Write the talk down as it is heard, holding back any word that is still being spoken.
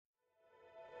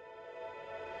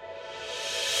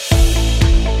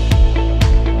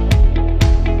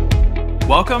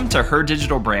Welcome to Her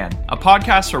Digital Brand, a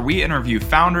podcast where we interview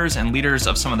founders and leaders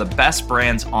of some of the best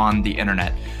brands on the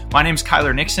internet. My name's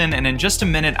Kyler Nixon, and in just a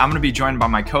minute, I'm going to be joined by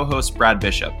my co-host, Brad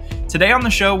Bishop. Today on the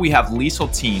show, we have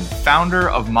Liesel, founder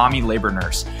of Mommy Labor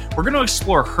Nurse. We're going to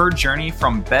explore her journey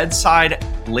from bedside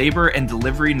labor and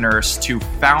delivery nurse to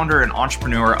founder and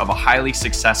entrepreneur of a highly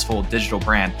successful digital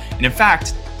brand. And in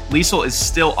fact, Liesel is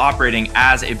still operating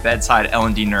as a bedside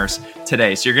L&D nurse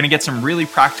today. So you're going to get some really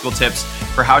practical tips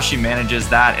for how she manages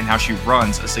that and how she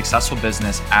runs a successful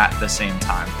business at the same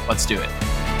time. Let's do it.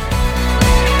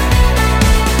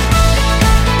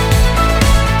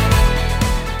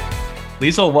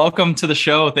 Liesel, welcome to the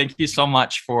show. Thank you so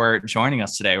much for joining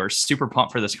us today. We're super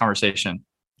pumped for this conversation.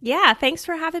 Yeah, thanks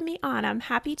for having me on. I'm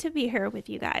happy to be here with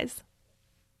you guys.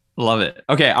 Love it.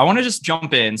 Okay, I want to just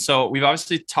jump in. So we've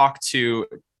obviously talked to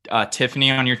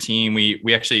Tiffany on your team. We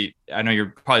actually, I know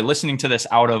you're probably listening to this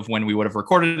out of when we would have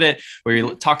recorded it,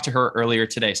 we talked to her earlier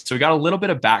today. So we got a little bit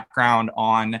of background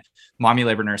on Mommy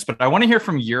Labor Nurse, but I want to hear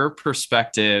from your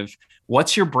perspective.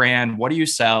 What's your brand? What do you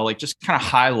sell? Like just kind of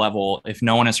high level, if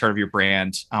no one has heard of your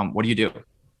brand, what do you do?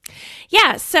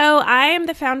 Yeah, so I am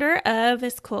the founder of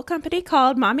this cool company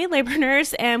called Mommy Labor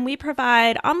Nurse, and we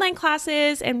provide online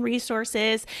classes and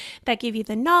resources that give you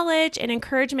the knowledge and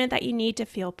encouragement that you need to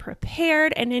feel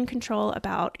prepared and in control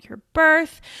about your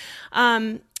birth.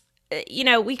 I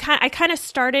kind of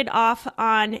started off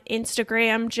on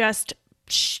Instagram, just,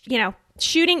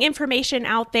 shooting information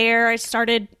out there. I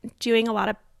started doing a lot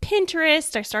of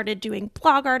Pinterest. I started doing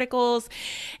blog articles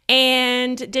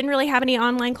and didn't really have any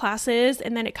online classes.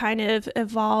 And then it kind of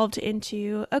evolved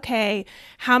into, okay,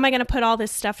 how am I going to put all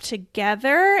this stuff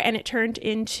together? And it turned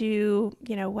into,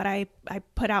 what I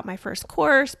put out my first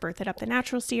course, Birth It Up the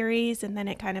Natural series. And then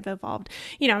it kind of evolved,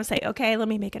 I say, okay, let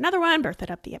me make another one, Birth It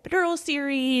Up the Epidural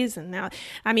series. And now,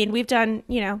 we've done,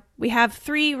 we have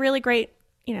 3 really great,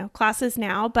 classes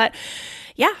now, but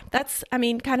yeah, that's,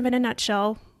 kind of in a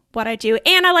nutshell what I do.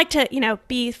 And I like to,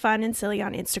 be fun and silly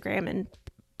on Instagram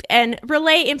and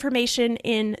relay information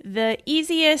in the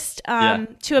easiest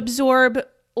to absorb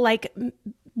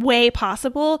way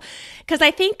possible. Because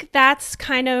I think that's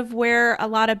kind of where a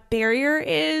lot of barrier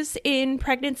is in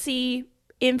pregnancy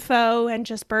info and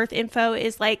just birth info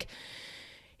is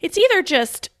it's either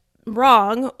just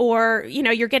wrong or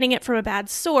you're getting it from a bad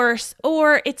source,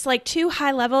 or it's too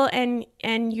high level and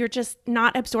you're just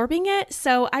not absorbing it.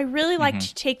 So I really like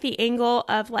to take the angle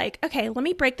of okay, let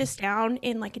me break this down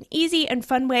in an easy and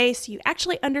fun way so you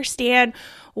actually understand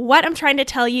what I'm trying to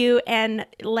tell you, and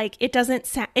it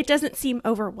doesn't seem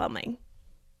overwhelming.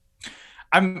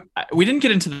 We didn't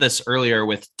get into this earlier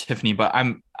with Tiffany, but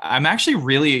I'm actually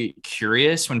really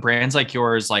curious when brands like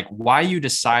yours, why you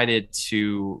decided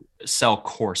to sell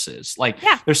courses.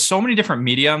 There's so many different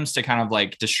mediums to kind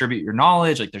of distribute your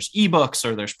knowledge. There's ebooks,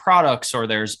 or there's products, or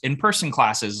there's in-person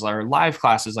classes or live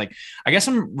classes. I guess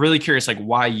I'm really curious,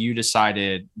 why you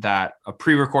decided that a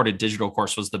pre-recorded digital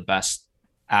course was the best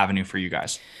avenue for you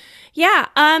guys. Yeah.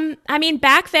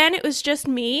 Back then it was just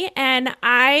me, and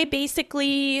I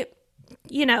basically,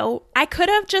 I could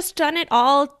have just done it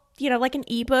all, like an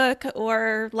ebook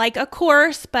or a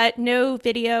course, but no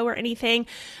video or anything.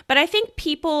 But I think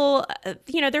people,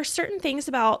 there's certain things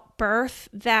about birth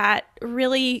that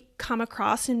really come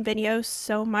across in video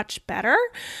so much better.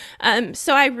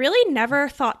 So I really never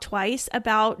thought twice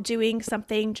about doing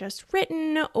something just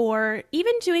written or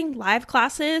even doing live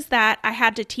classes that I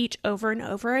had to teach over and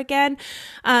over again.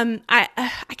 I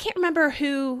can't remember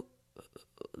who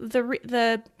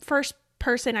the first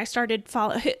person I started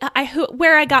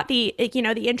where I got the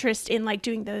the interest in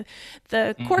doing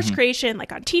the course creation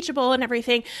on Teachable and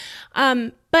everything,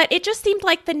 but it just seemed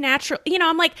like the natural,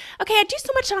 I'm okay, I do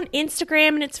so much on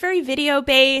Instagram and it's very video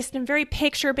based and very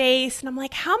picture based, and I'm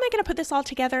how am I going to put this all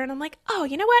together? And I'm oh,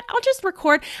 you know what, I'll just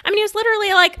record. It was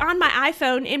literally on my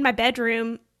iPhone in my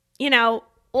bedroom,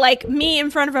 me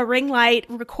in front of a ring light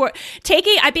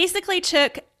I basically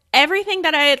took everything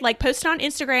that I had posted on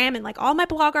Instagram and all my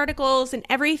blog articles and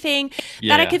everything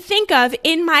that I could think of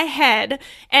in my head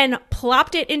and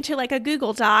plopped it into a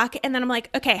Google Doc. And then I'm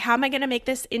okay, how am I going to make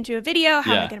this into a video?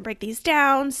 How am I going to break these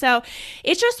down? So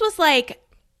it just was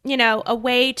a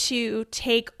way to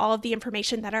take all of the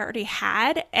information that I already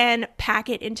had and pack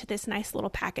it into this nice little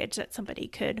package that somebody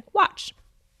could watch.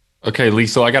 Okay,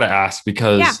 Liesel, I got to ask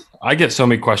because I get so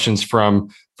many questions from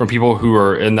people who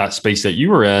are in that space that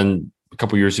you were in a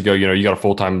couple of years ago. You got a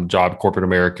full-time job, corporate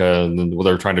America, and then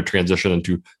they're trying to transition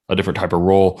into a different type of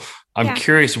role. I'm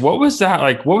curious, what was that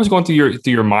like? What was going through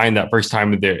your mind that first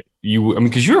time that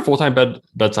because you're a full-time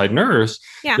bedside nurse,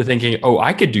 you're thinking, oh,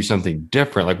 I could do something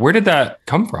different. Where did that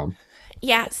come from?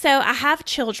 Yeah, so I have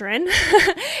children,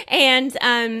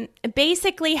 and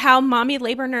basically how Mommy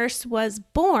Labor Nurse was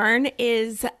born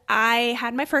is I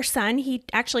had my first son. He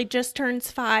actually just turns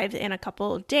 5 in a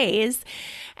couple of days,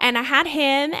 and I had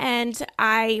him, and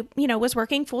I, was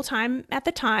working full time at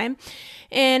the time,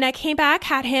 and I came back,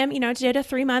 had him, did a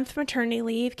 3-month maternity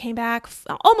leave, came back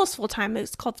almost full time. It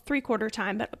was called 3/4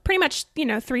 time, but pretty much,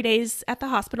 3 days at the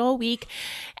hospital a week,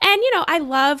 and I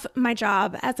love my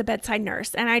job as a bedside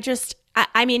nurse, and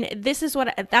I mean, that's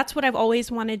what I've always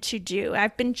wanted to do.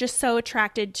 I've been just so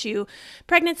attracted to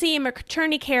pregnancy and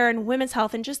maternity care and women's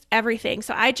health and just everything.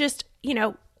 So I just,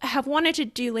 have wanted to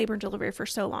do labor and delivery for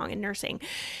so long in nursing.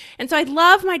 And so I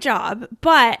love my job,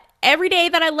 but every day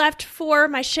that I left for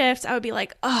my shifts, I would be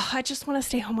like, oh, I just want to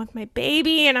stay home with my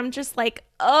baby. And I'm just like,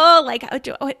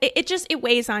 it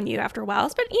weighs on you after a while.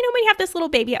 But, when you have this little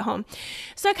baby at home.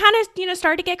 So I kind of,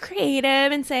 started to get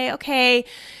creative and say, okay,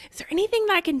 is there anything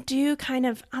that I can do kind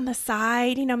of on the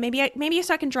side? Maybe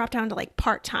so I can drop down to like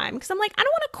part-time. Because I'm like, I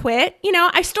don't want to quit.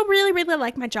 I still really, really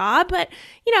like my job. But,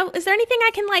 is there anything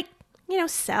I can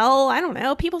sell? I don't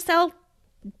know. People sell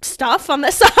stuff on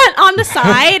the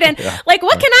side and like,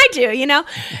 what can I do?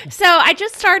 So I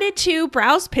just started to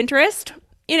browse Pinterest,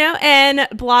 and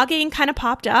blogging kind of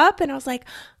popped up, and I was like,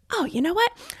 oh, you know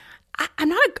what? I'm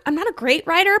not a great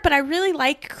writer, but I really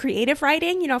like creative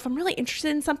writing. If I'm really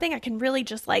interested in something, I can really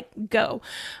just like go.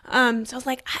 So I was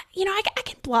like, I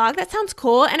can blog. That sounds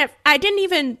cool. And I didn't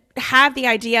even have the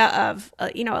idea of,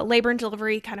 a labor and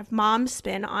delivery kind of mom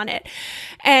spin on it.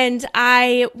 And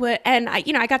I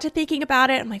got to thinking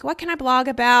about it. I'm like, what can I blog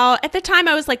about? At the time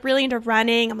I was like really into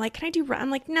running. I'm like, can I do run?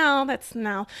 I'm like, no.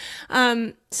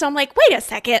 So I'm like, wait a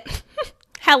second.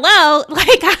 Hello,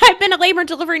 like I've been a labor and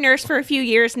delivery nurse for a few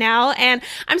years now, and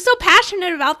I'm so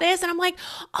passionate about this, and I'm like,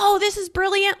 oh, this is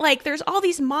brilliant. Like there's all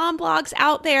these mom blogs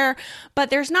out there,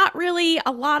 but there's not really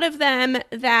a lot of them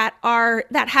that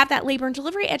have that labor and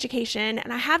delivery education.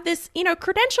 And I have this,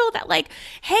 credential that like,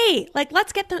 hey, like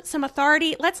let's get some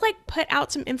authority. Let's like put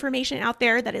out some information out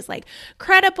there that is like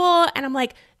credible. And I'm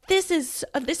like, this is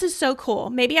so cool.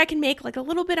 Maybe I can make like a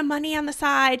little bit of money on the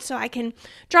side so I can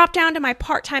drop down to my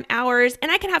part-time hours and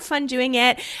I can have fun doing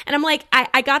it. And I'm like,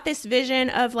 I got this vision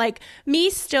of like me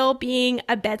still being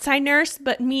a bedside nurse,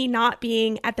 but me not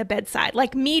being at the bedside,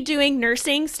 like me doing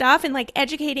nursing stuff and like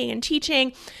educating and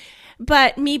teaching,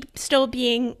 but me still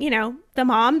being, the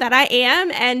mom that I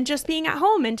am and just being at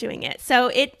home and doing it. So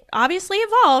it obviously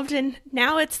evolved, and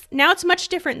now it's much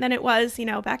different than it was,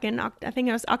 back in, I think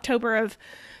it was October of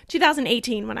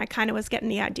 2018 when I kind of was getting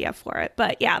the idea for it.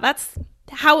 But yeah, that's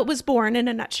how it was born in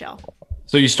a nutshell.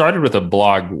 So you started with a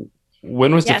blog.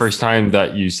 When was the first time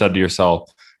that you said to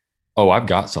yourself, oh, I've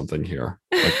got something here.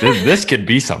 Like this could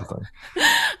be something?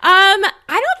 I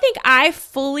don't think I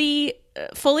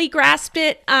fully grasped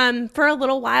it for a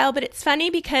little while, but it's funny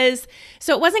because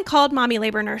so it wasn't called Mommy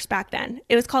Labor Nurse back then.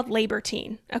 It was called Labor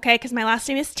Teen, okay? Because my last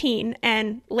name is Teen,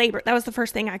 and labor, that was the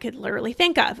first thing I could literally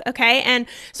think of, okay? And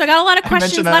so I got a lot of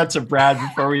questions. I mentioned that to Brad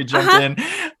before we jumped in.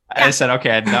 Yeah. I said,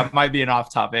 okay, that might be an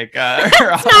off topic.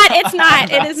 It's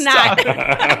not. It is not.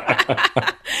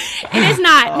 It is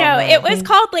not. No, man. It was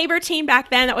called Labor Teen back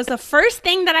then. That was the first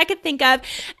thing that I could think of.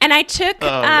 And I took,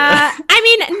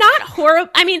 not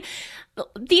horrible.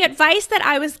 The advice that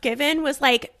I was given was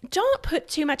like, don't put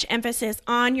too much emphasis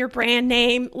on your brand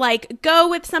name. Like, go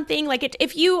with something like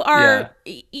if you are,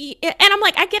 and I'm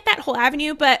like, I get that whole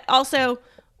avenue, but also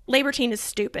Labor Teen is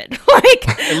stupid.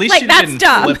 At least like, you didn't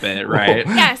dumb. Flip it, right?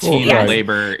 Yes, Teen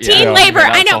labor. Teen labor.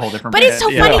 I know, but it's so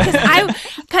funny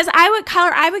because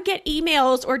I would get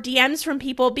emails or DMs from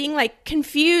people being like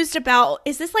confused about,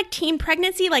 is this like teen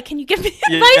pregnancy? Like, can you give me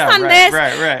advice on this?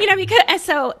 Right. Because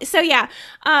so yeah.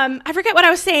 I forget what I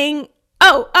was saying.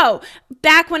 Oh,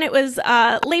 back when it was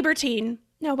Labor Teen.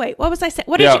 No, wait, what was I saying?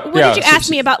 What did you ask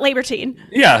me about Labor Teen?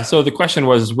 Yeah. So the question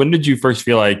was, when did you first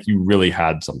feel like you really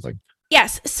had something?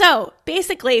 Yes. So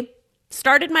basically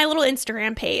started my little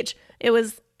Instagram page. It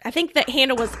was, I think the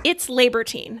handle was It's Labor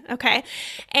Teen. Okay.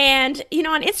 And,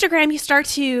 on Instagram, you start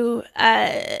to,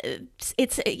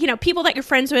 it's, people that you're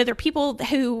friends with or people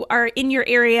who are in your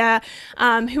area,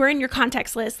 who are in your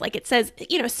contacts list. Like it says,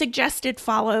 suggested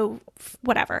follow,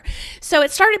 whatever. So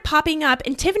it started popping up,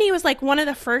 and Tiffany was like one of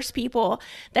the first people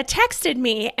that texted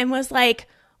me and was like,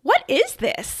 what is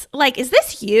this? Like, is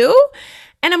this you?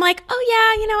 And I'm like, oh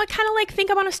yeah, I kind of like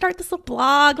think I want to start this little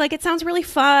blog. Like it sounds really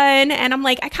fun. And I'm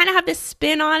like, I kind of have this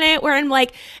spin on it where I'm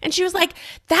like, and she was like,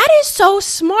 that is so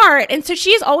smart. And so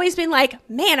she's always been like,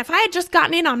 man, if I had just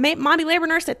gotten in on Mommy Labor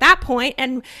Nurse at that point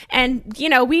and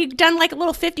we'd done like a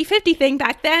little 50-50 thing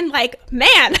back then, like,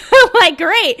 man, like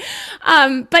great.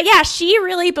 But yeah, she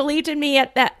really believed in me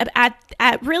at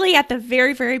the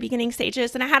very, very beginning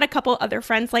stages. And I had a couple other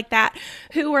friends like that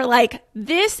who were like,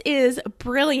 this is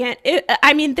brilliant.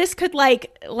 This could like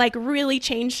really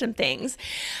change some things.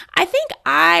 I think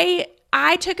I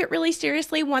took it really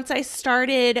seriously once I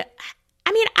started.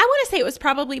 I want to say it was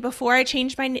probably before I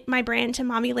changed my brand to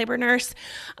Mommy Labor Nurse.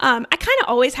 I kind of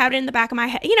always had it in the back of my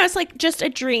head. It's like just a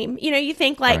dream. You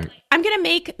think like,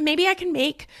 right. Maybe I can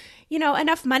make,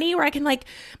 enough money where I can like,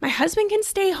 my husband can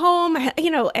stay home,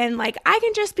 and like I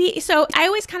can just be, so I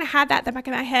always kind of had that in the back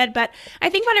of my head. But I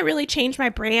think when I really changed my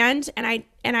brand and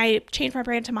I changed my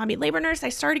brand to Mommy Labor Nurse, I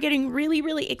started getting really,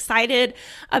 really excited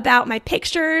about my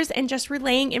pictures and just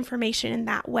relaying information in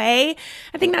that way.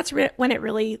 I think that's when it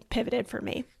really pivoted for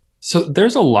me. So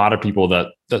there's a lot of people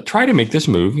that try to make this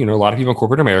move. A lot of people in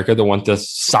corporate America that want this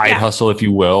side hustle, if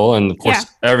you will. And of course,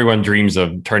 everyone dreams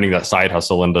of turning that side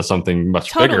hustle into something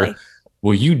much bigger.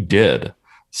 Well, you did.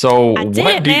 So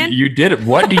what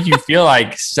do you feel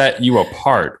like set you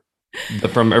apart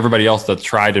from everybody else that's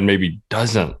tried and maybe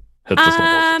doesn't hit this level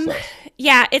of success?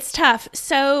 Yeah, it's tough.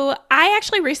 So I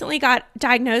actually recently got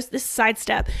diagnosed, this is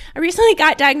sidestep. I recently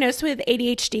got diagnosed with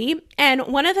ADHD. And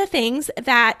one of the things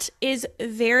that is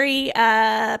very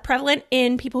prevalent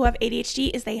in people who have ADHD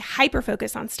is they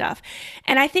hyper-focus on stuff.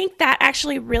 And I think that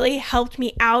actually really helped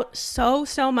me out so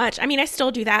much. I still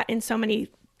do that in so many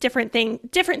different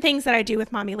things that I do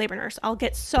with Mommy Labor Nurse. I'll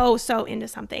get so into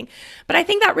something. But I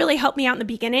think that really helped me out in the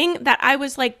beginning, that I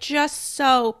was like just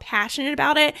so passionate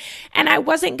about it. And I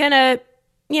wasn't going to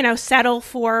settle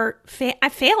for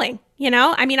failing,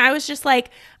 I was just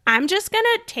like, I'm just going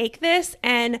to take this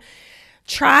and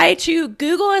try to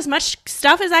Google as much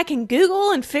stuff as I can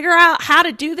Google and figure out how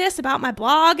to do this about my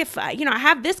blog. If I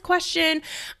have this question,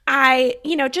 I,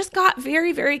 just got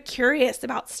very, very curious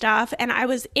about stuff. And I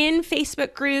was in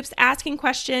Facebook groups asking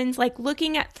questions, like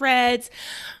looking at threads.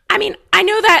 I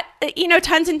know that,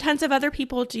 tons and tons of other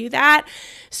people do that.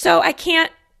 So I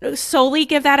can't solely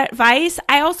give that advice.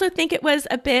 I also think it was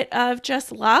a bit of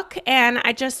just luck, and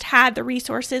I just had the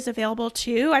resources available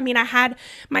too.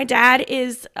 My dad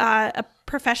is a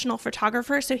professional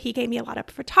photographer, so he gave me a lot of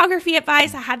photography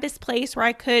advice. I had this place where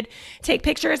I could take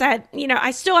pictures.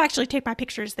 I still actually take my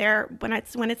pictures there when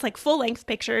it's like full length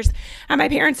pictures. At my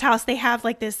parents' house, they have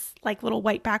like this like little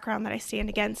white background that I stand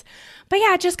against. But yeah,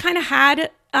 I just kind of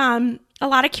had a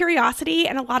lot of curiosity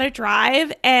and a lot of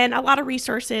drive and a lot of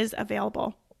resources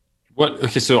available.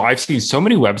 So I've seen so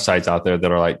many websites out there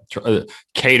that are like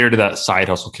cater to that side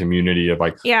hustle community of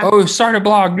like, start a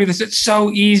blog, do this. It's so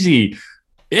easy.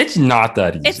 It's not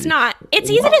that easy. It's not. It's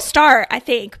easy to start, I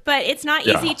think, but it's not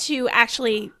easy to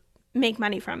actually make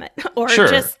money from it or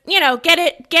just, get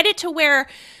it to where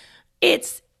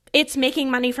it's making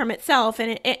money from itself.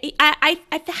 And I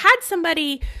had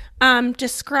somebody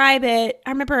describe it.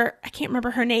 I can't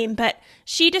remember her name, but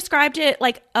she described it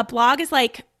like a blog is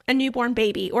like a newborn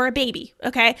baby or a baby.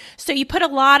 Okay. So you put a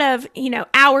lot of,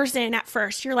 hours in at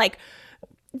first. You're like,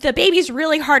 the baby's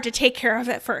really hard to take care of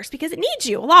at first because it needs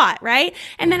you a lot, right?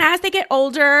 And then as they get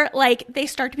older, like they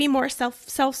start to be more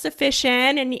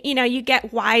self-sufficient and, you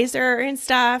get wiser and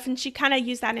stuff. And she kind of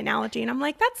used that analogy. And I'm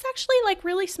like, that's actually like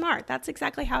really smart. That's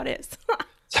exactly how it is.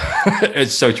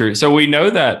 It's so true. So we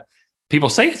know that people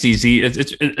say it's easy.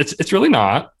 It's really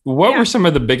not. What were some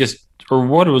of the biggest, or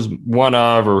what was one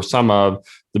of, or some of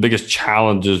the biggest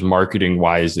challenges marketing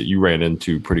wise that you ran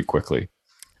into pretty quickly?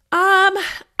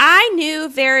 I knew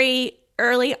very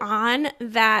early on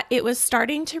that it was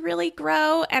starting to really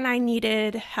grow and I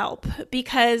needed help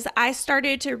because I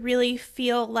started to really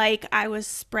feel like I was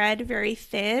spread very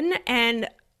thin, and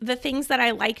the things that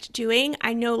I liked doing,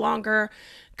 I no longer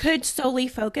could solely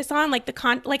focus on,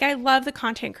 like I love the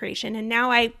content creation, and now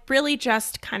I really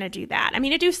just kind of do that.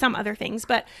 I do some other things,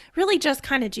 but really just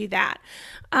kind of do that.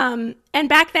 And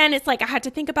back then it's like I had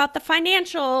to think about the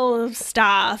financial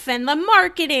stuff and the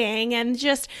marketing and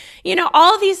just,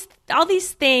 all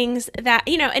these things that,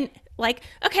 and like,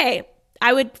 okay,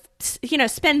 I would,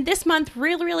 spend this month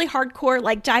really, really hardcore,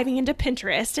 like diving into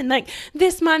Pinterest, and like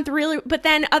this month really, but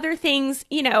then other things,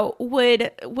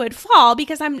 would fall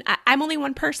because I'm only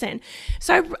one person.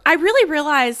 So I really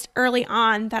realized early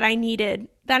on that I needed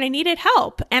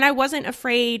help, and I wasn't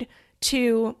afraid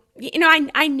to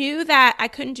I knew that I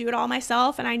couldn't do it all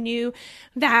myself, and I knew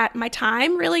that my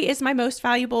time really is my most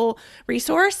valuable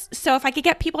resource. So if I could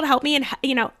get people to help me and,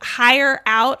 hire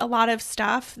out a lot of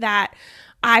stuff that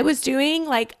I was doing,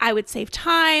 like, I would save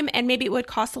time, and maybe it would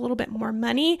cost a little bit more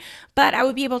money, but I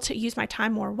would be able to use my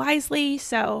time more wisely.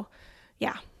 So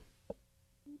yeah.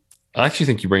 I actually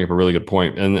think you bring up a really good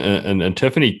point. And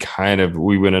Tiffany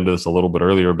we went into this a little bit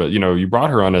earlier, but, you brought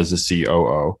her on as a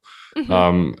COO.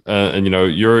 And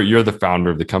you're the founder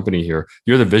of the company here.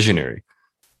 You're the visionary.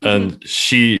 And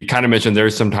she kind of mentioned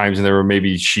there's some times and there were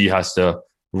maybe she has to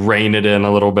rein it in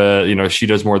a little bit. She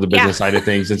does more of the business side of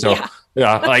things. And so,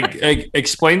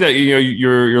 explain that,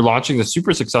 you're launching the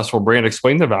super successful brand.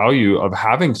 Explain the value of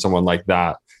having someone like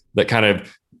that kind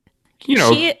of,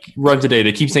 runs the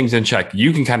data, keeps things in check.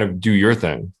 You can kind of do your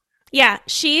thing. Yeah,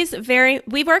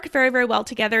 we work very, very well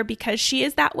together because she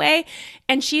is that way.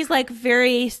 And she's like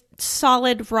very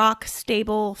solid, rock,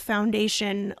 stable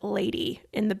foundation lady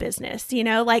in the business.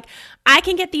 Like, I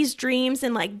can get these dreams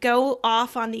and like go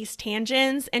off on these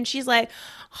tangents. And she's like,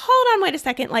 hold on, wait a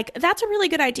second. Like, that's a really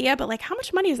good idea, but like, how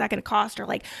much money is that going to cost? Or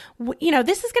like,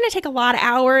 this is going to take a lot of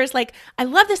hours. Like, I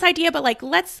love this idea, but like,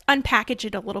 let's unpackage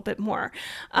it a little bit more.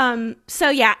 So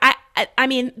yeah, I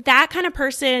mean, that kind of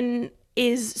person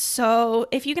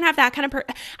if you can have that kind of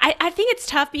I think it's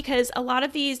tough because a lot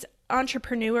of these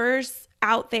entrepreneurs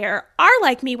out there are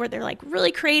like me, where they're like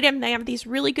really creative and they have these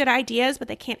really good ideas, but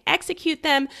they can't execute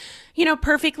them,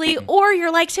 perfectly. Or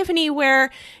you're like Tiffany,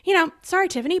 where, sorry,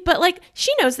 Tiffany, but like,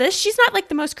 she knows this. She's not like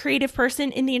the most creative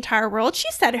person in the entire world.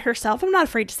 She said it herself. I'm not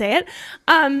afraid to say it.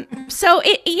 So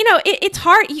it's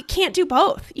hard. You can't do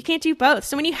both.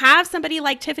 So when you have somebody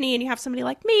like Tiffany and you have somebody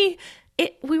like me,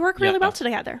 we work really well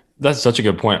together. That's such a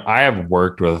good point. I have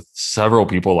worked with several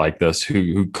people like this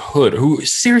who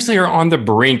seriously are on the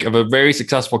brink of a very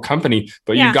successful company,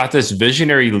 but you've got this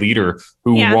visionary leader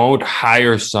who won't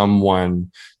hire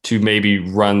someone to maybe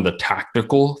run the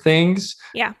tactical things.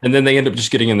 Yeah. And then they end up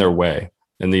just getting in their way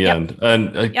in the end.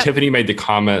 And Tiffany made the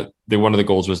comment that one of the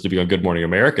goals was to be on Good Morning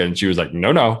America. And she was like,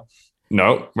 no,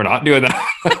 we're not doing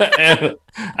that.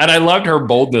 and I loved her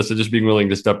boldness of just being willing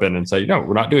to step in and say, no,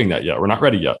 we're not doing that yet. We're not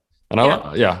ready yet. And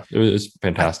it was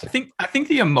fantastic. I think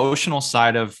the emotional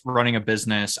side of running a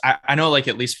business, I know, like,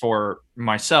 at least for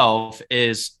myself,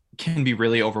 can be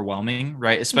really overwhelming,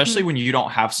 right? Especially when you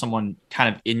don't have someone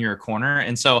kind of in your corner.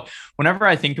 And so whenever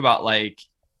I think about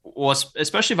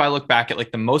especially if I look back at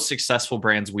like the most successful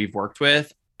brands we've worked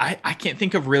with, I can't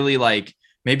think of really like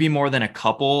maybe more than a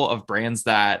couple of brands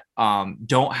that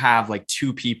don't have like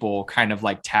two people kind of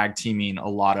like tag teaming a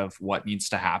lot of what needs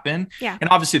to happen. Yeah. And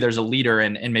obviously there's a leader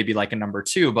and maybe like a number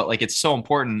two, but like, it's so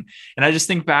important. And I just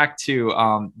think back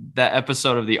to that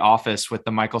episode of The Office with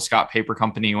the Michael Scott Paper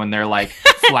Company, when they're like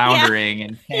floundering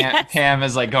and Pam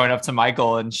is like going up to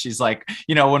Michael and she's like,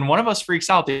 when one of us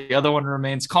freaks out, the other one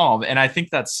remains calm. And I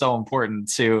think that's so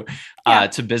important to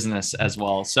business as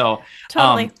well. So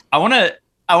totally. I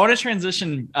want to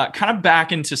transition kind of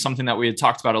back into something that we had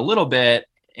talked about a little bit.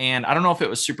 And I don't know if it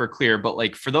was super clear, but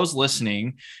like, for those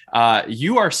listening,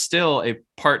 you are still a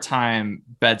part-time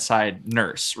bedside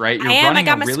nurse, right? You're I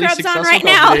got my really scrubs on right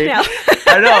now. No.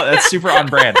 I know, that's super on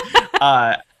brand.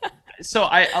 So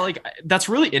I like, that's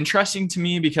really interesting to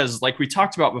me because, like we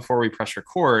talked about before we press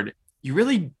record, you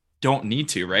really don't need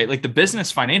to, right? Like, the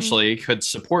business financially could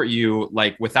support you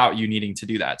like without you needing to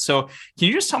do that. So can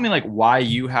you just tell me like why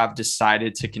you have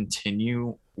decided to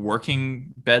continue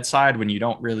working bedside when you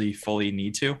don't really fully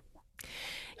need to?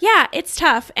 Yeah, it's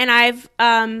tough. And I've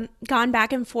gone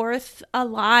back and forth a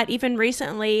lot, even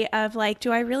recently, of like,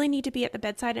 do I really need to be at the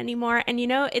bedside anymore? And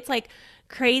it's like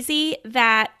crazy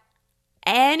that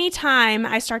anytime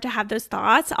I start to have those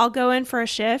thoughts, I'll go in for a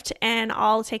shift and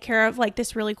I'll take care of like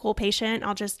this really cool patient.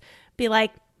 I'll just be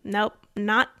like, nope,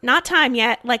 not time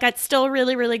yet. Like, it still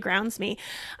really, really grounds me.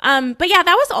 But yeah,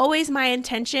 that was always my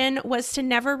intention, was to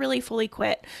never really fully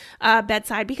quit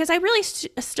bedside, because I really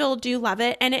still do love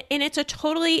it. And it's a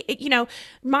totally,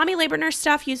 mommy labor nurse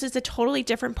stuff uses a totally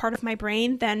different part of my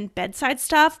brain than bedside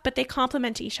stuff, but they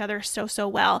complement each other so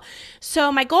well.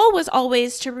 So my goal was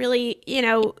always to really,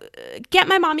 get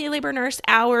my mommy labor nurse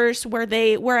hours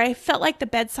where I felt like the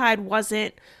bedside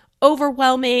wasn't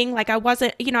overwhelming. Like, I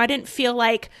wasn't, I didn't feel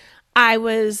like I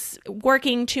was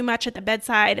working too much at the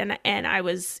bedside and I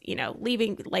was,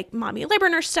 leaving like mommy labor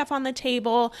nurse stuff on the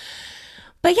table.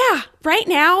 But yeah, right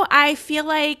now I feel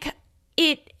like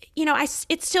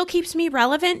it still keeps me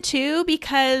relevant too,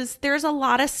 because there's a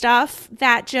lot of stuff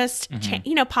that just,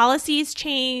 policies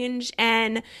change,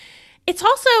 and it's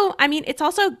also, I mean, it's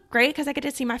also great because I get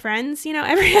to see my friends, you know,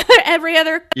 every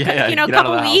other, you know,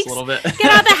 couple weeks,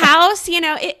 get out of the house, you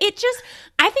know, it just,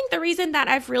 I think the reason that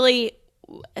I've really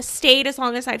stayed as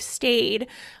long as I've stayed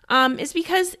is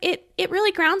because it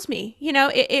really grounds me. You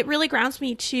know, it really grounds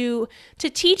me to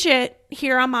teach it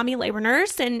here on Mommy Labor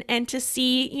Nurse and to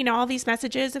see, you know, all these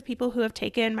messages of people who have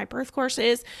taken my birth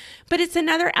courses. But it's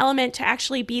another element to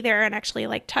actually be there and actually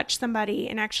like touch somebody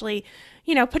and actually,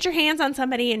 you know, put your hands on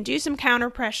somebody and do some counter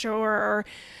pressure or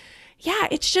yeah,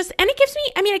 it's just, and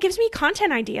it gives me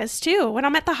content ideas too. When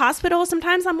I'm at the hospital,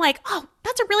 sometimes I'm like, oh,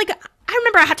 that's a really good, I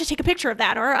remember I have to take a picture of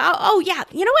that. Or, oh yeah,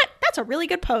 you know what? That's a really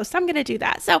good post. I'm going to do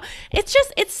that. So it's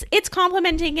just, it's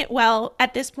complementing it well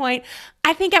at this point.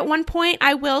 I think at one point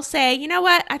I will say, you know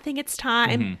what? I think it's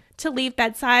time to leave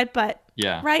bedside, but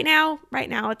right now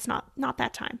it's not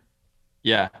that time.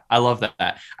 Yeah, I love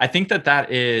that. I think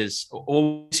that is,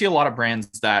 well, we see a lot of brands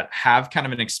that have kind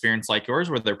of an experience like yours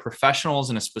where they're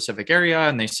professionals in a specific area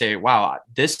and they say, wow,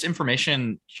 this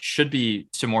information should be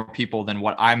to more people than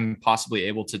what I'm possibly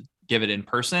able to give it in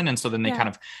person. And so then they kind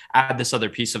of add this other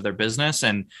piece of their business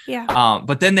and,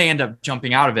 but then they end up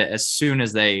jumping out of it as soon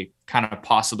as they kind of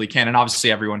possibly can. And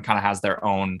obviously everyone kind of has their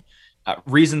own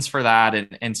reasons for that.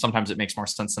 And sometimes it makes more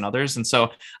sense than others. And so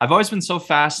I've always been so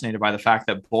fascinated by the fact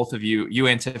that both of you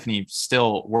and Tiffany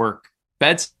still work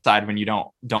bedside when you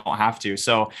don't have to.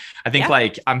 So I think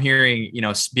like I'm hearing, you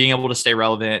know, being able to stay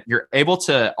relevant, you're able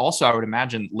to also, I would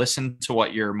imagine, listen to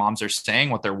what your moms are saying,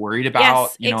 what they're worried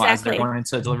about, you know, as they're going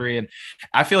into delivery. And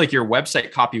I feel like your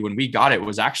website copy, when we got it,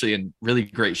 was actually in really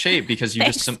great shape because you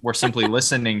just were simply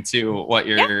listening to what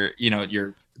your, you know,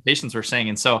 your patients were saying.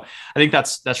 And so I think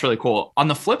that's really cool. On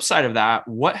the flip side of that,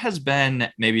 what has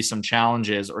been maybe some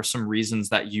challenges or some reasons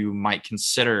that you might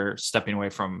consider stepping away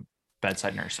from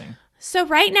bedside nursing? So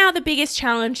right now, the biggest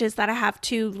challenge is that I have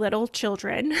 2 little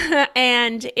children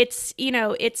and it's, you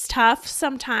know, it's tough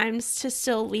sometimes to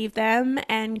still leave them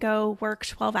and go work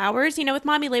 12 hours. You know, with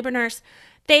Mommy Labor Nurse,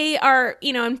 they are,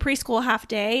 you know, in preschool half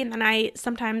day. And then I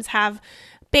sometimes have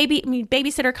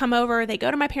babysitter come over, they go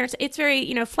to my parents. It's very,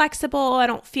 you know, flexible. I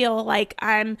don't feel like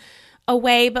I'm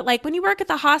away, but like when you work at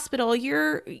the hospital,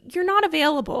 you're not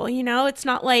available, you know, it's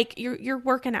not like you're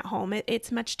working at home.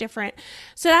 It's much different.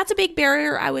 So that's a big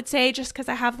barrier, I would say, just because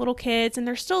I have little kids and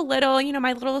they're still little. You know,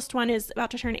 my littlest one is about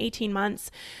to turn 18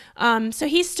 months. So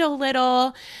he's still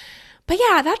little. But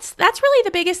yeah, that's really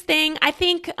the biggest thing. I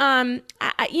think,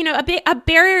 you know, a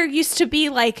barrier used to be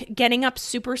like getting up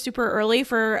super, super early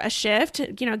for a shift,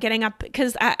 you know, getting up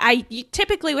because I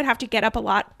typically would have to get up a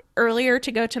lot earlier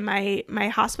to go to my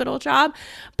hospital job.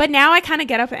 But now I kind of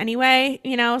get up anyway,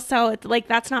 you know, so it's like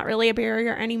that's not really a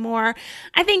barrier anymore.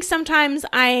 I think sometimes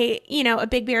you know, a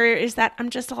big barrier is that I'm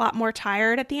just a lot more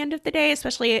tired at the end of the day,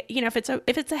 especially, you know, if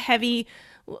it's a heavy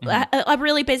a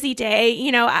really busy day,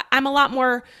 you know, I'm a lot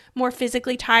more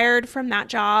physically tired from that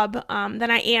job than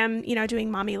I am, you know,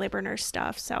 doing Mommy Labor Nurse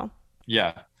stuff. So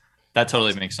yeah, that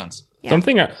totally makes sense. Yeah.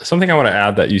 Something I want to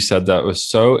add that you said that was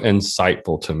so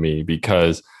insightful to me,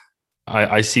 because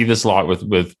I see this a lot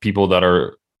with people that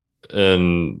are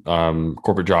in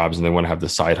corporate jobs and they want to have the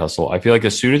side hustle. I feel like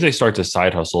as soon as they start to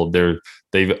side hustle,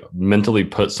 they've mentally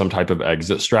put some type of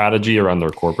exit strategy around their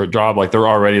corporate job. Like they're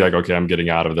already like, okay, I'm getting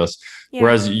out of this. Yeah.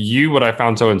 Whereas what I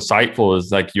found so insightful is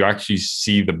like you actually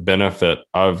see the benefit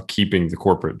of keeping the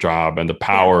corporate job and the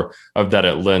power of that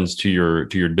it lends to your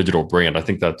digital brand. I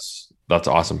think that's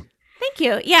awesome. Thank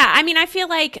you. Yeah, I mean, I feel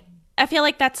like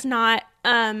that's not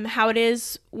how it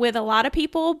is with a lot of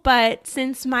people, but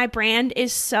since my brand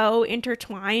is so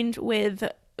intertwined with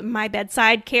my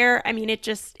bedside care, I mean,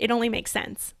 it only makes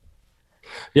sense.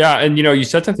 Yeah. And, you know, you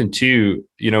said something too,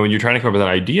 you know, when you're trying to come up with an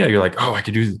idea, you're like, oh, I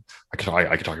could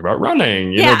talk about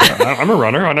running. You know, I'm a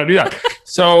runner. Why not do that?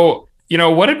 So, you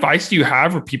know, what advice do you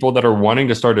have for people that are wanting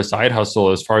to start a side hustle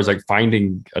as far as like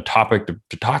finding a topic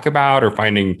to talk about or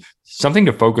finding something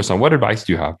to focus on? What advice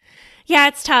do you have? Yeah,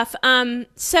 it's tough.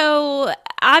 So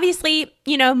obviously,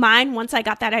 you know, once I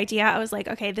got that idea, I was like,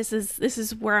 okay, this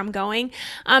is where I'm going.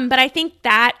 But I think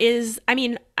that is, I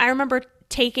mean, I remember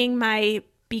taking my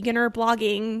beginner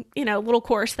blogging, you know, little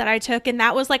course that I took, and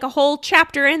that was like a whole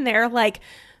chapter in there, like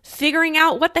figuring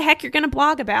out what the heck you're going to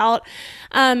blog about.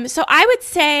 So I would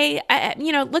say,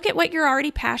 you know, look at what you're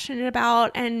already passionate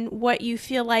about and what you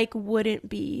feel like wouldn't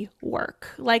be work.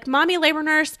 Like Mommy Labor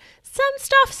Nurse, some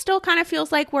stuff still kind of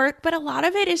feels like work, but a lot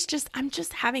of it is just, I'm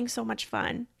just having so much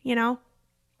fun, you know?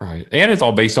 Right. And it's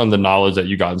all based on the knowledge that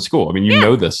you got in school. I mean, you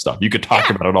know this stuff. You could talk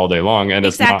about it all day long, and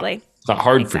it's not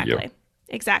hard for you.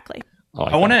 Exactly.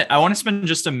 I want to spend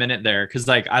just a minute there because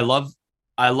like I love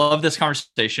I love this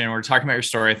conversation. We're talking about your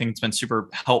story. I think it's been super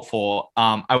helpful.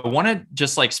 I want to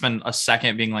just like spend a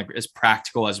second being like as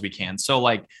practical as we can. So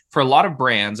like for a lot of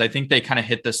brands, I think they kind of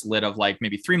hit this lid of like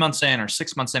maybe 3 months in or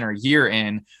 6 months in or a year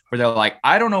in where they're like,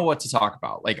 I don't know what to talk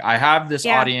about. Like I have this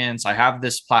audience, I have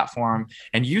this platform.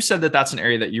 And you said that that's an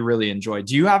area that you really enjoy.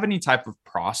 Do you have any type of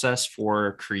process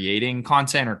for creating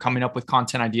content or coming up with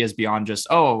content ideas beyond just,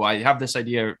 oh, I have this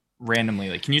idea randomly?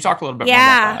 Like, can you talk a little bit more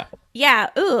about that? Yeah.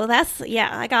 Ooh,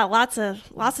 I got lots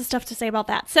of stuff to say about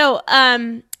that. So,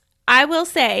 I will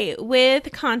say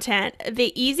with content,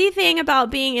 the easy thing about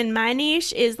being in my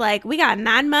niche is like we got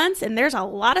 9 months and there's a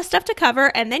lot of stuff to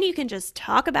cover, and then you can just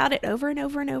talk about it over and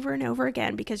over and over and over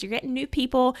again because you're getting new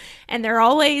people and you're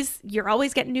always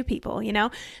getting new people, you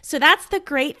know? So that's the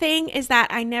great thing, is that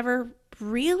I never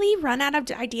really run out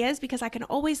of ideas because I can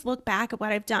always look back at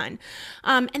what I've done.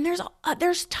 And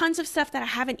there's tons of stuff that I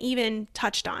haven't even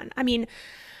touched on. I mean,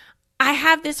 I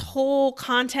have this whole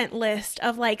content list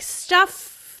of like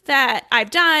stuff that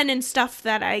I've done and stuff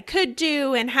that I could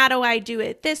do and how do I do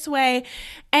it this way.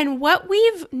 And what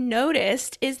we've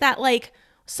noticed is that like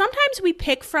sometimes we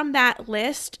pick from that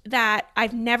list that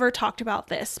I've never talked about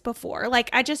this before.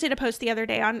 Like I just did a post the other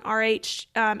day on RH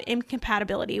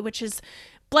incompatibility, which is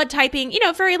blood typing,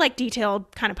 very like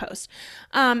detailed kind of post.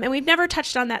 And we've never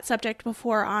touched on that subject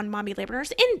before on Mommy Labor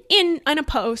Nurse in a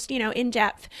post, in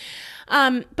depth.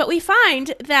 But we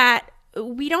find that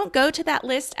we don't go to that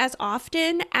list as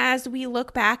often as we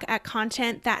look back at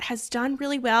content that has done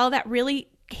really well, that really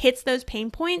hits those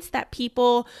pain points that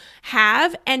people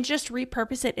have, and just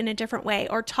repurpose it in a different way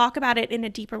or talk about it in a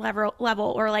deeper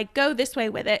level or like go this way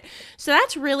with it. So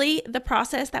that's really the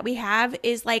process that we have,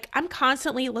 is like I'm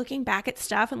constantly looking back at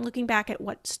stuff and looking back at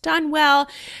what's done well.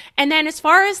 And then as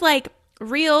far as like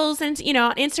reels and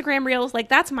Instagram reels, like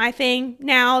that's my thing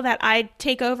now that I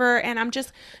take over, and I'm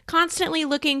just constantly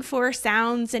looking for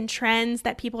sounds and trends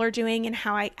that people are doing and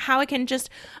how I can just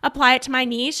apply it to my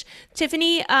niche.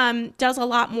 Tiffany does a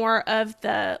lot more of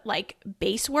the like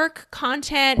base work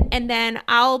content, and then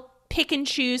I'll pick and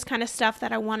choose kind of stuff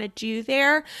that I want to do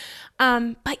there.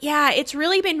 But yeah, it's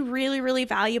really been really, really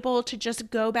valuable to just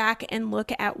go back and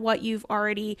look at what you've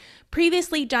already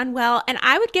previously done well. And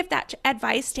I would give that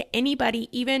advice to anybody,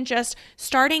 even just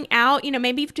starting out,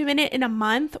 maybe doing it in a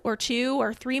month or 2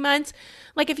 or 3 months.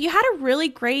 Like if you had a really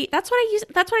great, that's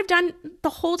what I've done the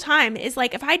whole time, is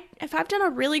like, if I've done a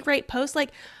really great post,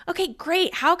 like, okay,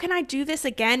 great. How can I do this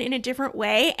again in a different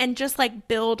way, and just like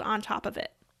build on top of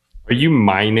it? Are you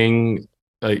mining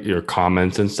your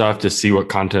comments and stuff to see what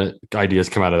content ideas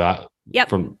come out of that? Yep.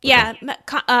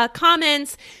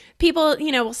 Comments, people,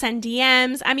 will send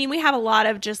DMs. I mean, we have a lot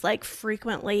of just like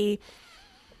frequently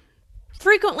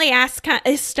asked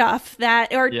stuff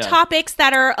that, or topics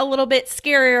that are a little bit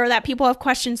scarier that people have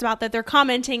questions about that they're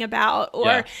commenting about,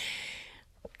 or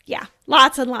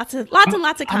lots and lots of comments.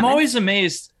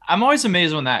 I'm always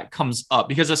amazed when that comes up,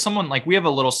 because as someone, like, we have a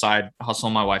little side hustle,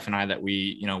 my wife and I, that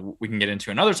we can get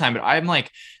into another time, but I'm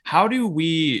like, why do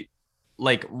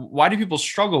people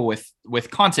struggle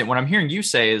with content? What I'm hearing you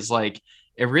say is like,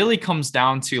 it really comes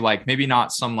down to like, maybe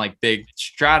not some like big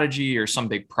strategy or some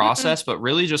big process, but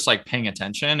really just like paying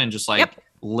attention and just like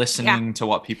listening to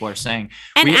what people are saying.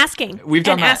 And asking. We've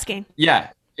done that. Asking. Yeah.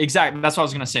 Exactly. That's what I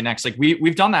was going to say next. Like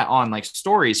we've done that on like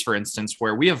stories, for instance,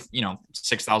 where we have,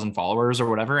 6,000 followers or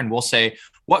whatever. And we'll say,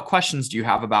 what questions do you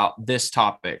have about this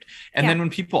topic? And then when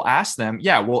people ask them,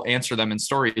 we'll answer them in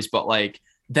stories. But like,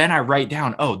 then I write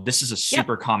down, oh, this is a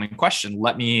super common question.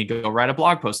 Let me go write a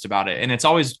blog post about it. And it's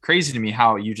always crazy to me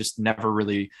how you just never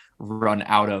really run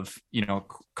out of,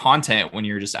 content when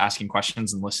you're just asking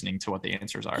questions and listening to what the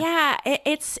answers are. Yeah,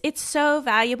 it's so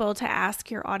valuable to ask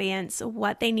your audience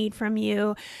what they need from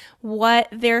you, what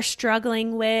they're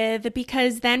struggling with,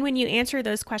 because then when you answer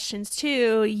those questions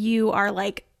too, you are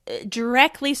like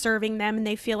directly serving them and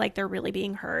they feel like they're really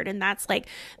being heard. And that's like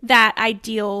that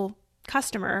ideal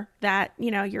customer that,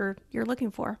 you're looking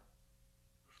for.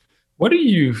 What do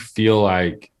you feel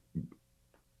like,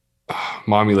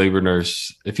 Mommy Labor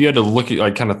Nurse, if you had to look at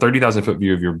like kind of 30,000 foot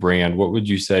view of your brand, what would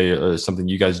you say is something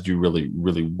you guys do really,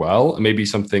 really well, and maybe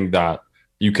something that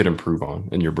you could improve on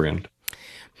in your brand?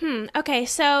 Okay.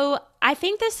 So I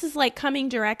think this is like coming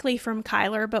directly from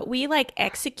Kyler, but we like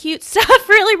execute stuff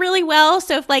really, really well.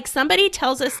 So if like somebody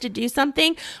tells us to do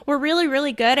something, we're really,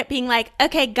 really good at being like,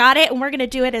 okay, got it. And we're going to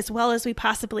do it as well as we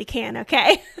possibly can.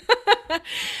 Okay.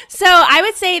 So I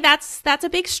would say that's a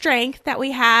big strength that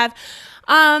we have.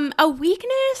 A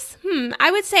weakness?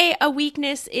 I would say a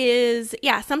weakness is,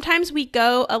 sometimes we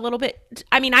go a little bit,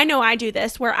 I mean, I know I do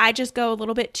this where I just go a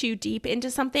little bit too deep into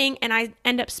something and I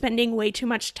end up spending way too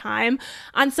much time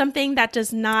on something that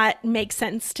does not make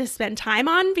sense to spend time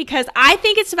on because I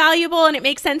think it's valuable and it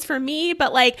makes sense for me.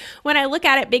 But like when I look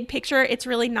at it big picture, it's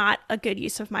really not a good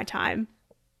use of my time.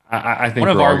 I think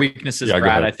one of our weaknesses, yeah,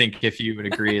 Brad, I think if you would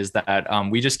agree, is that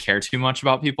we just care too much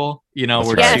about people. You know,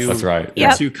 that's right.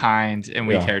 We're too kind and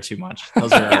we care too much.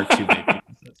 Those are our two big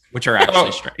weaknesses, which are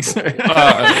actually strengths.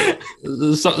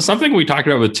 Something we talked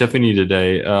about with Tiffany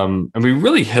today, and we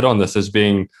really hit on this as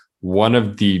being one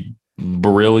of the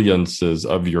brilliances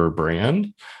of your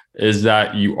brand, is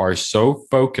that you are so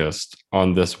focused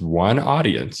on this one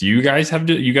audience. You guys have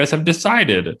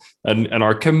decided and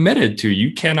are committed to,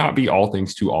 you cannot be all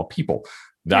things to all people.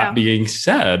 That being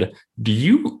said,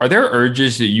 are there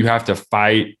urges that you have to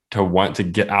fight to want to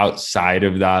get outside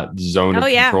of that zone of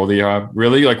control that you have?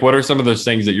 Really? Like, what are some of those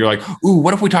things that you're like, ooh,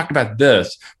 what if we talked about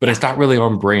this, but it's not really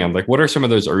on brand? Like, what are some of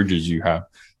those urges you have?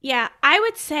 Yeah, I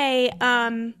would say,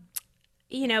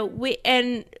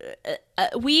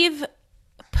 we've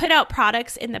put out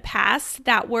products in the past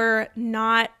that were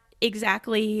not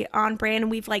exactly on brand,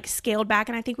 and we've like scaled back,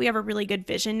 and I think we have a really good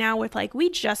vision now with like we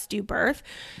just do birth.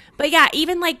 But yeah,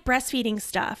 even like breastfeeding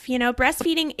stuff,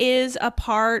 breastfeeding is a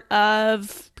part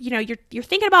of, you're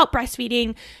thinking about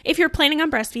breastfeeding if you're planning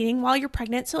on breastfeeding while you're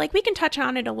pregnant. So like we can touch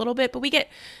on it a little bit, but we get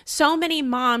so many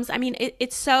moms. I mean,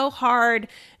 it's so hard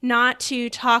not to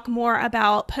talk more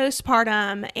about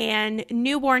postpartum and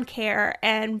newborn care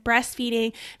and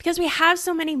breastfeeding because we have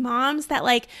so many moms that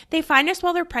like they find us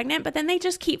while they're pregnant, but then they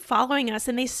just keep following us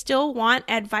and they still want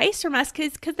advice from us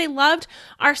because they loved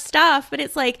our stuff. But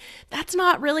it's like, that's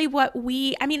not really what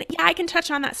I can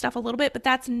touch on that stuff a little bit, but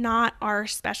that's not our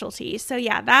specialty. So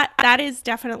yeah, that is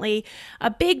definitely a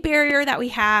big barrier that we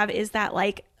have, is that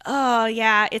like, oh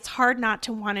yeah, it's hard not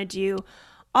to want to do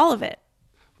all of it.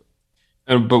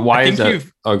 But why is that?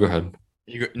 Oh, go ahead.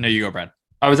 You go, Brad.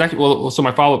 I was actually, so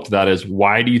my follow-up to that is,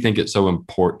 why do you think it's so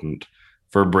important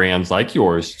for brands like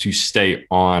yours to stay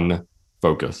on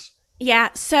focus? Yeah,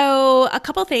 so a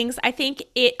couple things. I think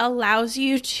it allows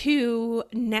you to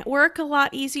network a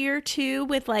lot easier too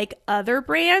with like other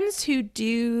brands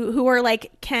who are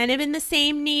like kind of in the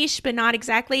same niche but not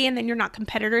exactly, and then you're not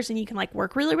competitors and you can like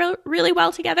work really, really, really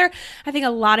well together. I think a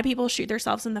lot of people shoot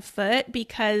themselves in the foot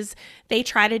because they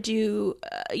try to do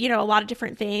a lot of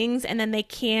different things and then they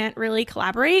can't really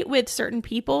collaborate with certain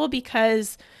people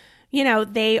because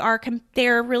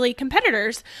they're really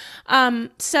competitors.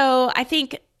 So I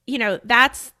think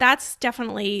that's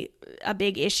definitely a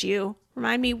big issue.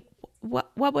 Remind me,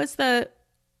 what was the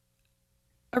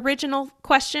original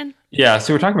question? Yeah,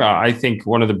 so we're talking about, I think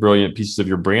one of the brilliant pieces of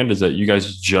your brand is that you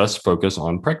guys just focus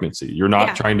on pregnancy. You're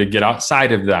not trying to get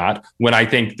outside of that, when I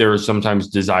think there are sometimes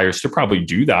desires to probably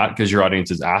do that because your audience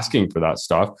is asking for that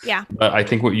stuff. Yeah. But I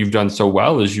think what you've done so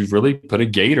well is you've really put a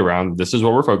gate around, this is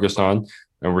what we're focused on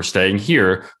and we're staying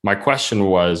here. My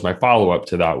follow-up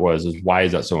to that is why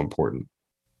is that so important?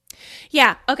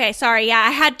 Yeah. Okay. Sorry. Yeah.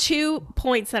 I had 2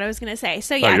 points that I was going to say.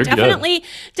 So yeah, definitely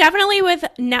with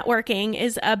networking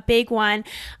is a big one.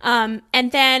 And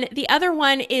then the other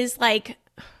one is like,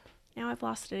 now I've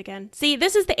lost it again. See,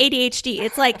 this is the ADHD.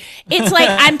 It's like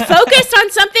I'm focused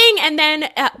on something, and then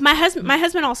my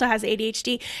husband also has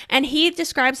ADHD, and he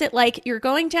describes it like you're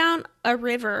going down a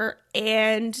river,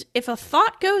 and if a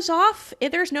thought goes off,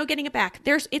 there's no getting it back.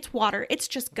 It's water. It's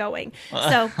just going.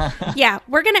 So yeah,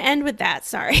 we're gonna end with that.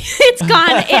 Sorry, it's gone.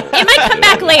 It might come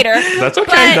back later. That's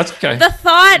okay. That's okay. The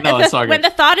thought, when the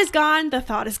thought is gone, the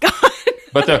thought is gone.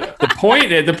 But the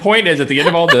point is, at the end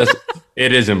of all this,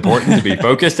 it is important to be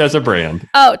focused as a brand.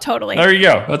 Oh, totally. There you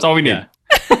go. That's all we need. Yeah.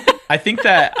 I think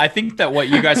that what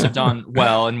you guys have done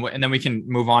well, and then we can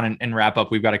move on and wrap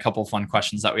up. We've got a couple fun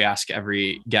questions that we ask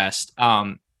every guest.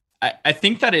 I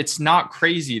think that it's not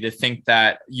crazy to think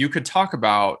that you could talk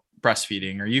about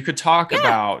breastfeeding, or you could talk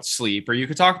about sleep, or you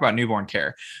could talk about newborn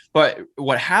care. But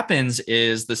what happens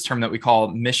is this term that we call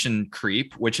mission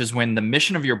creep, which is when the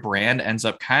mission of your brand ends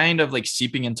up kind of like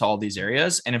seeping into all these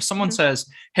areas. And if someone says,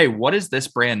 hey, what is this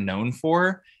brand known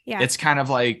for? Yeah. It's kind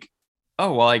of like,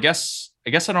 oh, well, I guess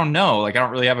I don't know. Like, I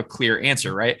don't really have a clear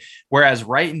answer, right? Whereas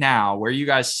right now, where you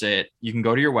guys sit, you can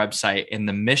go to your website and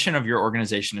the mission of your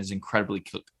organization is incredibly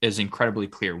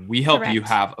clear. We help you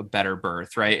have a better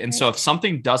birth, right? And so if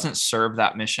something doesn't serve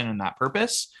that mission and that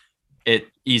purpose, it's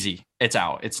easy. it's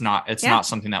out. It's not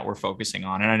something that we're focusing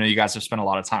on. And I know you guys have spent a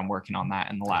lot of time working on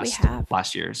that in the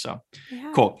last year. So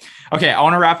cool. Okay. I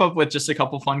want to wrap up with just a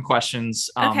couple fun questions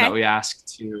that we ask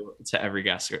to every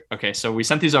guest. Okay. So we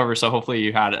sent these over. So hopefully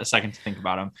you had a second to think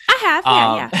about them. I have.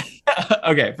 Yeah.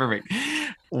 Okay, perfect.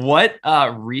 What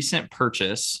recent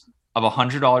purchase of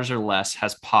 $100 or less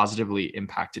has positively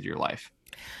impacted your life?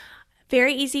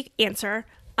 Very easy answer.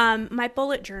 My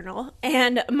bullet journal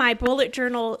and my bullet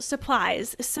journal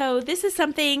supplies. So this is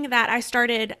something that I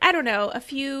started, I don't know, a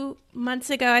few months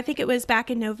ago. I think it was back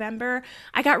in November.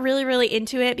 I got really, really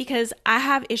into it because I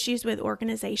have issues with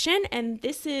organization. And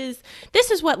this is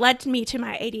what led me to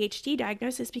my ADHD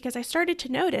diagnosis, because I started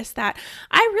to notice that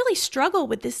I really struggle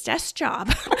with this desk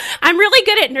job. I'm really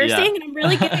good at nursing and I'm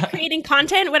really good at creating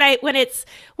content when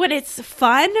it's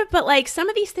fun. But like some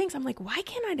of these things, I'm like, why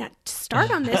can't I not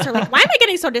start on this? Or like, why am I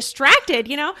getting so distracted,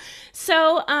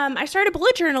 So I started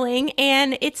bullet journaling,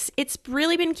 and it's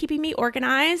really been keeping me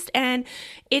organized, and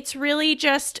it's really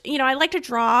just, I like to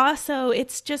draw, so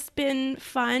it's just been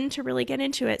fun to really get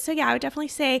into it. So yeah, I would definitely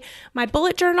say my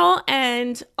bullet journal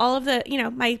and all of the,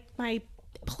 my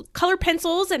color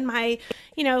pencils and my,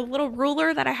 little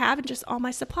ruler that I have, and just all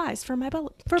my supplies for my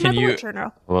bullet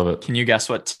journal. Love it. Can you guess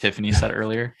what Tiffany said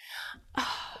earlier?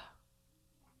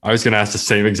 I was going to ask the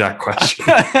same exact question.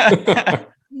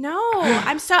 No,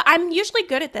 I'm usually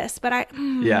good at this, but I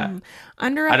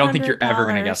don't think you're ever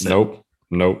going to guess it. Nope.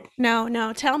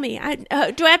 No. Tell me.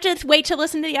 Do I have to wait to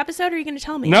listen to the episode, or are you going to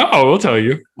tell me? No, we'll tell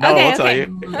you. No, we'll tell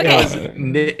you.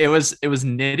 Okay. It was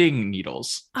knitting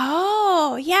needles.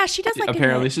 Oh, yeah, she does like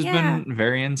apparently to knit. She's been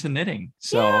very into knitting.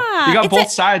 So you got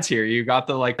both sides here. You got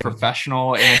the like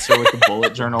professional answer with the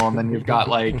bullet journal, and then you've got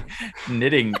like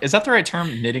knitting. Is that the right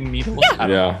term? Knitting needles?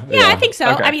 Yeah, I think so.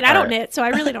 Okay. I mean, I don't knit, so I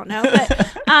really don't know. But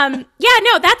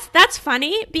that's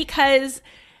funny, because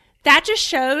that just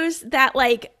shows that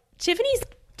like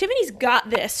Tiffany's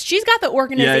got this. She's got the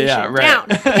organization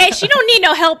down. Okay, she don't need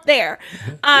no help there.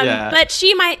 But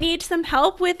she might need some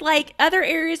help with like other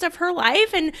areas of her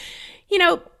life, and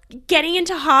getting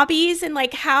into hobbies, and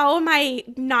like, how am I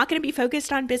not going to be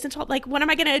focused on business? Like, what am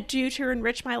I going to do to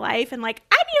enrich my life? And like,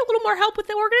 I need a little more help with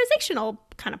the organizational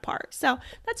kind of part. So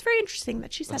that's very interesting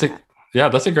that she said that. Yeah,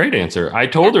 that's a great answer. I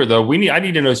told her though, I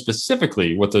need to know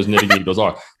specifically what those knitting needles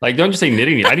are. Like, don't just say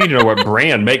knitting needles. I need to know what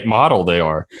brand, make, model they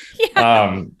are.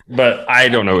 But I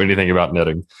don't know anything about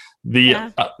knitting. The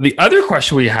other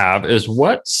question we have is,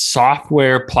 what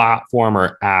software, platform,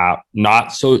 or app,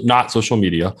 not social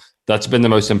media, that's been the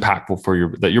most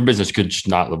impactful that your business could just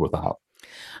not live without?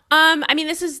 I mean,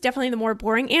 this is definitely the more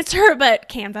boring answer, but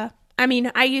Canva. I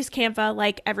mean, I use Canva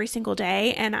like every single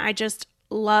day, and I just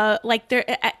love, like,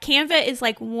 Canva is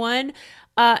like one,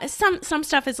 some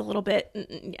stuff is a little bit,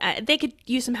 they could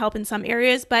use some help in some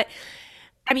areas, but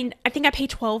I mean, I think I pay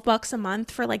 $12 a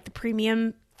month for like the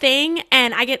premium thing,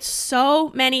 and I get so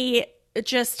many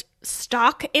just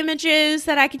stock images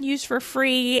that I can use for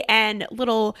free, and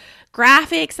little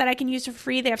graphics that I can use for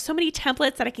free. They have so many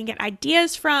templates that I can get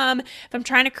ideas from if I'm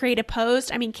trying to create a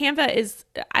post. I mean, Canva is,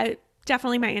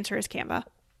 definitely my answer is Canva.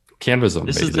 Canva's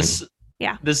amazing.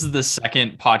 This is the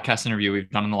second podcast interview we've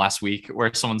done in the last week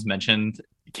where someone's mentioned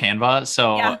Canva.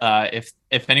 So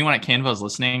if anyone at Canva is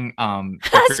liesling,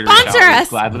 sponsor us.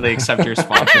 Gladly accept your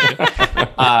sponsorship.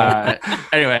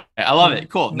 Anyway, I love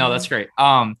it. Cool. No, that's great.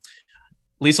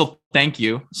 Liesel, thank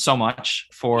you so much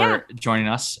for joining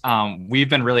us. We've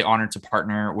been really honored to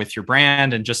partner with your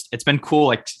brand, and just, it's been cool,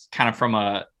 like kind of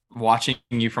from watching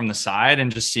you from the side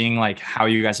and just seeing like how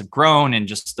you guys have grown, and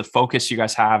just the focus you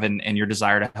guys have, and your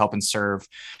desire to help and serve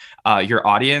your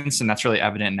audience. And that's really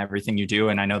evident in everything you do.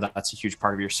 And I know that that's a huge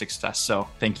part of your success. So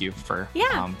thank you for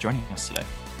joining us today.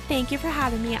 Thank you for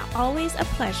having me. Always a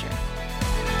pleasure.